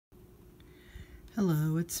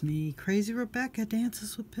Hello, it's me, Crazy Rebecca,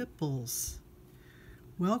 Dances with Pitbulls.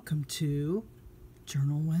 Welcome to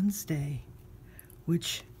Journal Wednesday,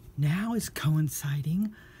 which now is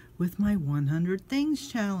coinciding with my 100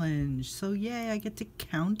 Things Challenge. So yay, I get to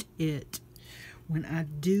count it when I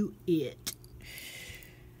do it.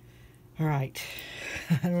 Alright,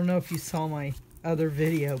 I don't know if you saw my other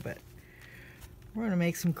video, but we're going to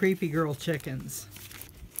make some creepy girl chickens.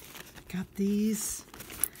 Got these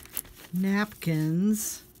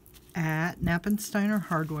napkins at Knapp and Steiner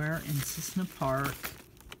Hardware in Cissna Park.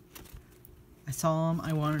 I saw them,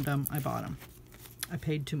 I wanted them, I bought them. I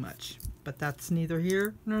paid too much, but that's neither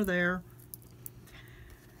here nor there.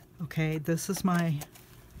 Okay, this is my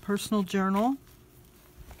personal journal.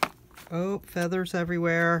 Oh, feathers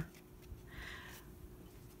everywhere.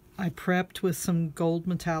 I prepped with some gold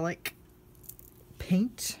metallic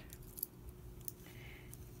paint.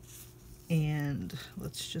 And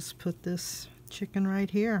let's just put this chicken right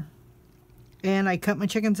here. And I cut my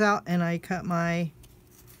chickens out, and I cut my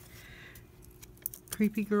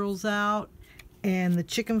creepy girls out. And the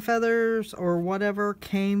chicken feathers or whatever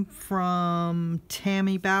came from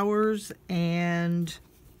Tammy Bowers and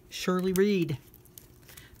Shirley Reed.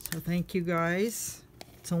 So thank you guys.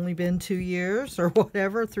 It's only been 2 years or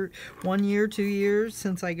whatever, through 1 year, 2 years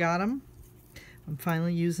since I got them. I'm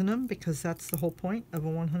finally using them because that's the whole point of a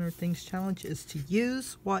 100 Things Challenge, is to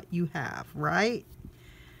use what you have, right?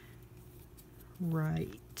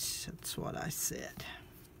 Right, that's what I said.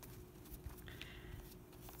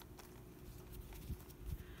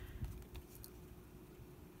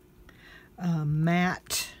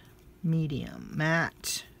 Matte Medium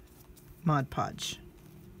Mod Podge.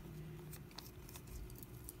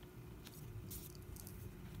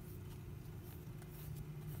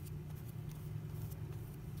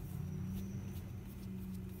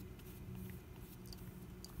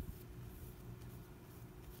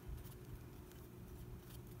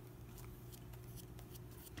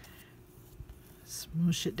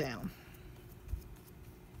 Smoosh it down.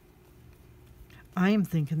 I am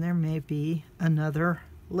thinking there may be another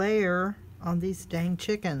layer on these dang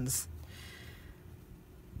chickens.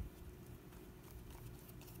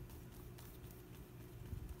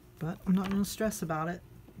 But I'm not going to stress about it,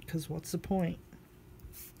 because what's the point?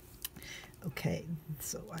 Okay,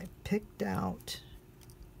 so I picked out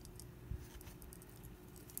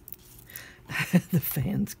the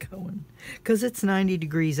fan's going because it's 90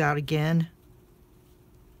 degrees out again.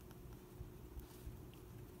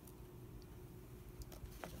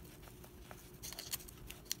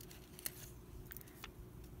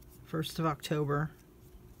 First of October,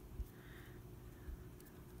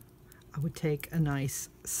 I would take a nice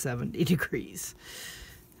 70 degrees.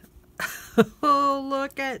 Oh,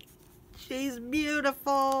 look at, she's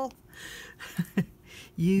beautiful.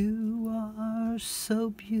 You are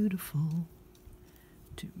so beautiful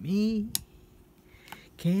to me.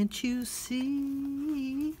 Can't you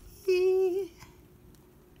see?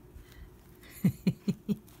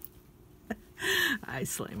 I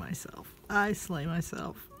slay myself. I slay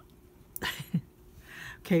myself.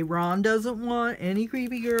 Okay, Ron doesn't want any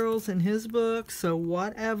creepy girls in his book, so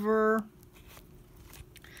whatever.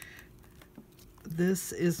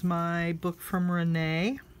 This is my book from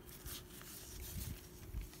Renee.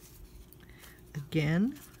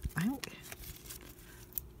 Again, I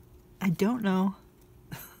don't know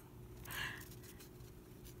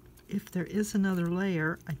if there is another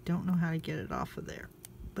layer. I don't know how to get it off of there,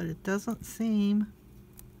 but it doesn't seem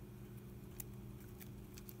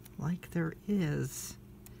like there is.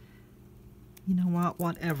 You know what?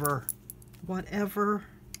 Whatever. Whatever.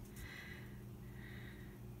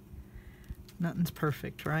 Nothing's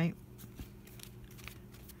perfect, right?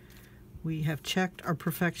 We have checked our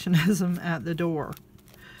perfectionism at the door.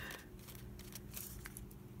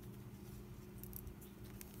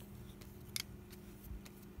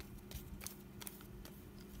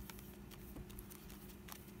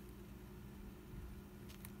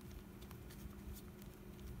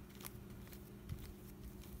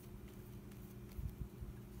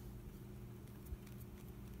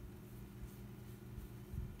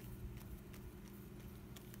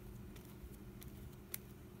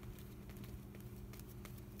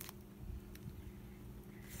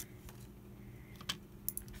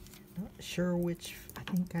 Not sure which, I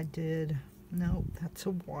think I did, no, that's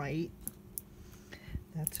a white,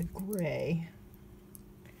 that's a gray.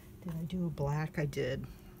 Did I do a black? I did.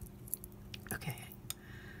 Okay,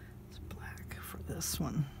 it's black for this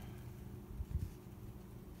one.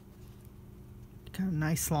 Got a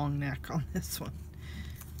nice long neck on this one,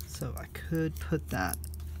 so I could put that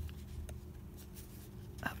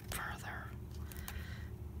up further.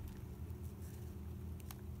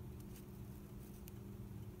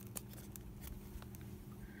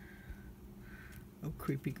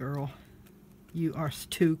 creepy girl. You are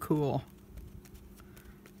too cool.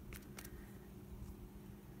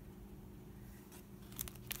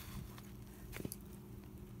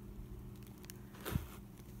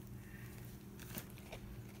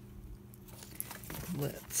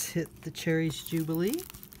 Let's hit the Cherries Jubilee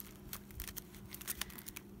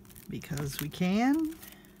because we can.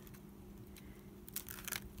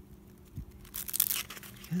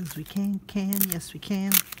 Because we can, yes we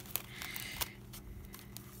can.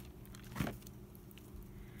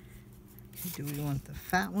 Okay, do we want the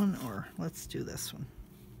fat one or let's do this one?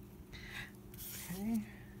 Okay.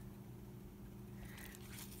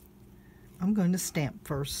 I'm going to stamp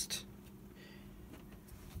first.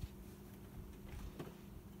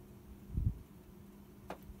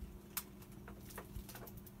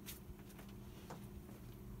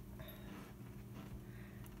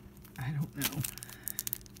 I don't know.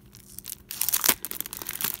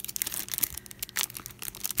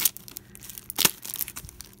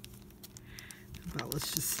 Well,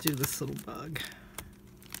 let's just do this little bug.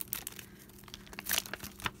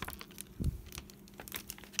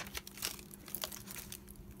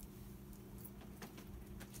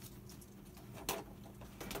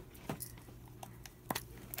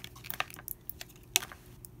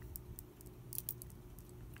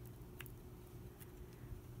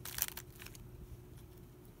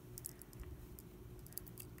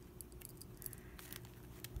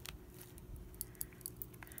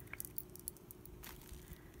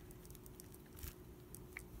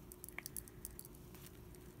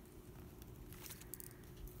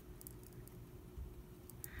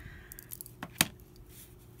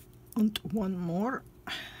 And one more.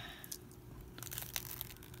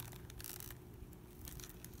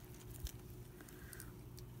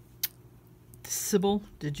 Sybil,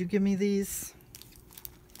 did you give me these?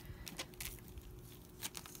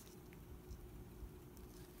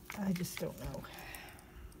 I just don't know.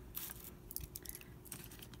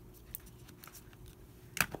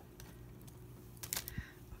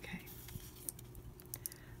 Okay.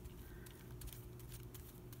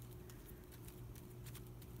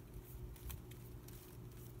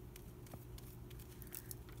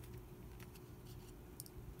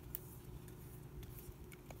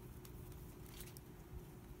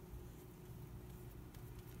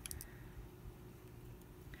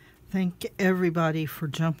 Thank everybody for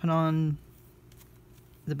jumping on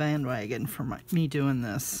the bandwagon for me doing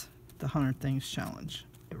this, the 100 Things Challenge.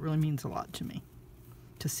 It really means a lot to me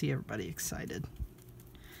to see everybody excited.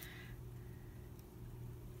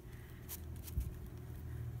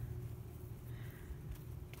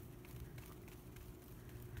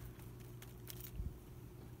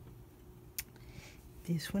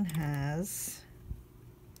 This one has,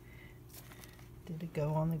 did it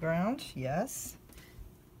go on the ground? Yes.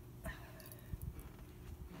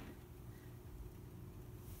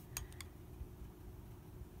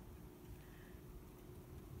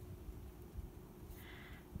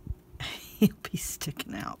 He'll be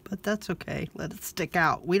sticking out, but that's okay. Let it stick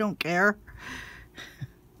out. We don't care.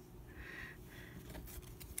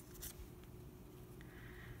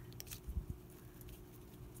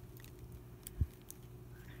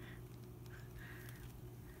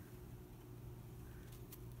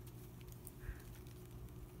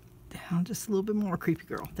 Down just a little bit more, creepy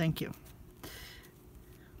girl. Thank you.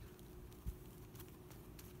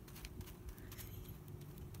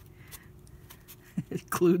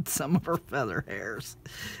 Include some of her feather hairs.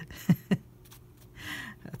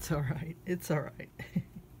 That's all right. It's all right.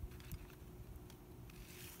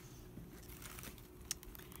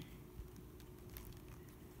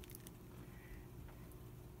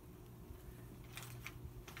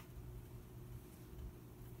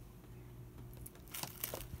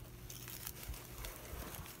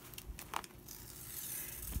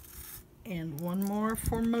 And one more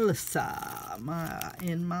for Melissa,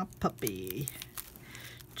 in my puppy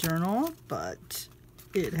journal, but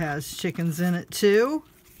it has chickens in it too.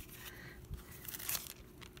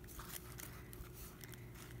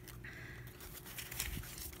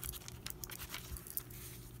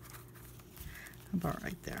 About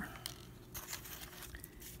right there.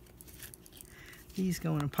 These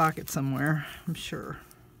go in a pocket somewhere, I'm sure.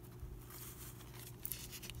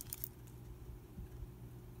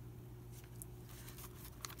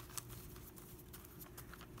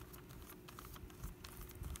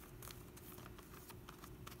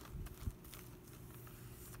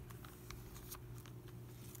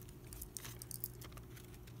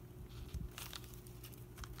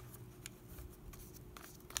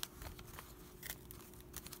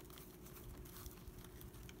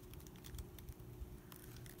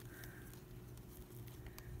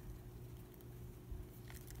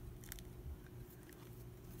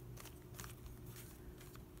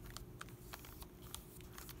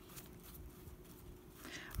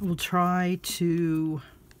 will try to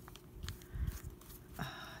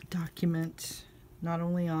document not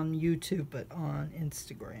only on YouTube but on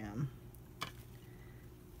Instagram.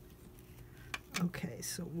 Okay,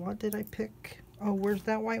 so what did I pick? Oh, where's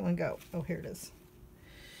that white one go? Oh, here it is.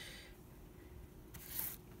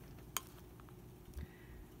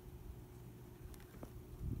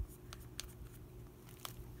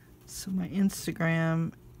 So my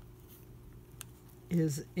Instagram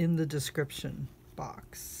is in the description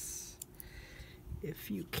box if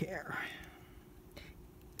you care.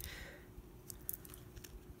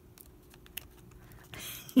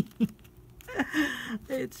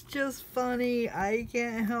 It's just funny. I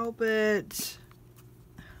can't help it.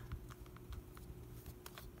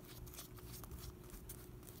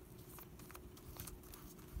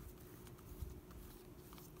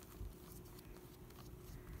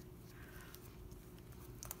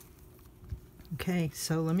 Okay,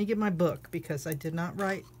 so let me get my book because I did not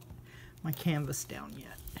write my canvas down yet.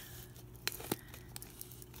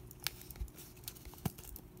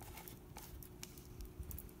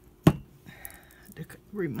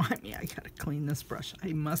 Remind me, I gotta clean this brush.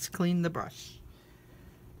 I must clean the brush.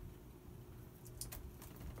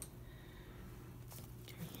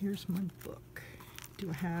 Okay, here's my book. Do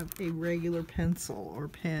I have a regular pencil or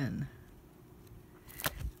pen?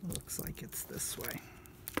 Looks like it's this way.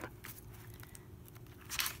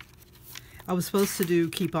 I was supposed to do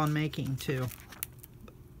Keep On Making too.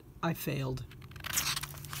 I failed.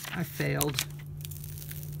 I failed.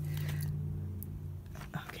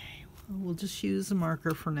 Okay, well, we'll just use a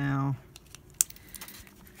marker for now.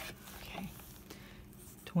 Okay,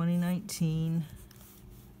 2019,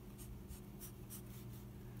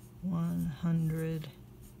 100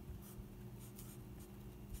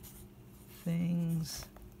 things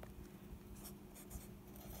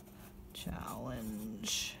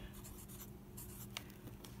challenge.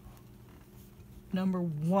 Number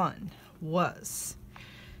 1 was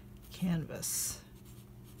canvas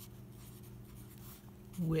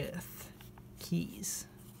with keys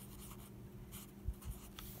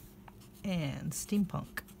and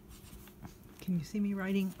steampunk. Can you see me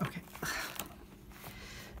writing? Okay.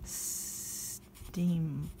 Steampunk.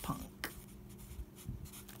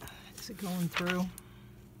 Is it going through?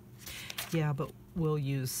 Yeah, but we'll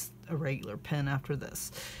use a regular pen after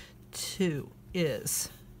this. 2 is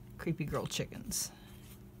Creepy Girl Chickens.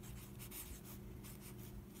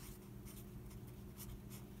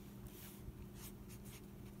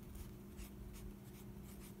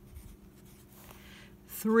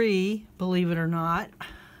 Three, believe it or not,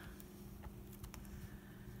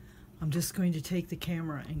 I'm just going to take the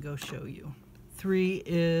camera and go show you. 3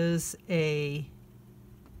 is a,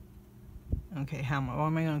 okay, what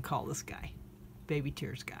am I going to call this guy? Baby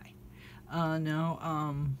Tears guy.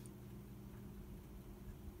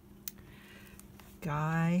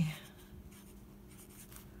 Guy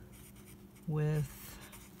with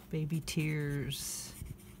Baby Tears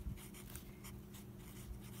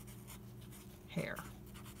hair.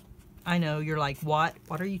 I know, you're like, what?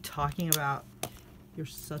 What are you talking about? You're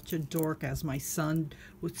such a dork, as my son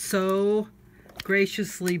would so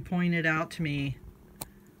graciously pointed out to me.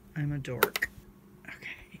 I'm a dork.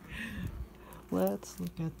 Okay. Let's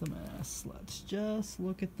look at the mess. Let's just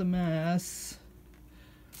look at the mess.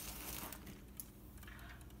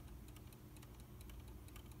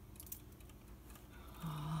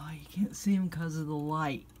 Can't see him because of the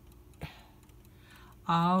light.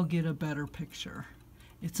 I'll get a better picture.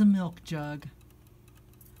 It's a milk jug.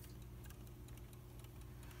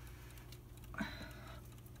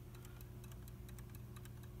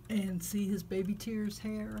 And see his Baby Tears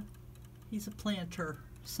hair? He's a planter.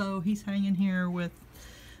 So he's hanging here with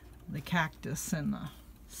the cactus and the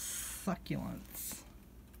succulents.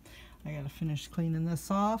 I gotta finish cleaning this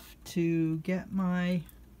off to get my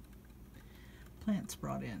plants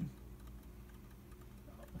brought in.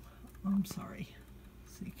 I'm sorry.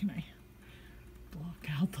 See, can I block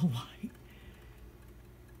out the light?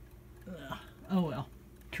 Ugh. Oh well,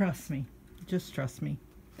 trust me. Just trust me.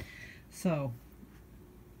 So,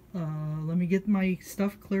 let me get my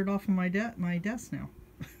stuff cleared off of my desk now.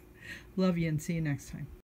 Love you and see you next time.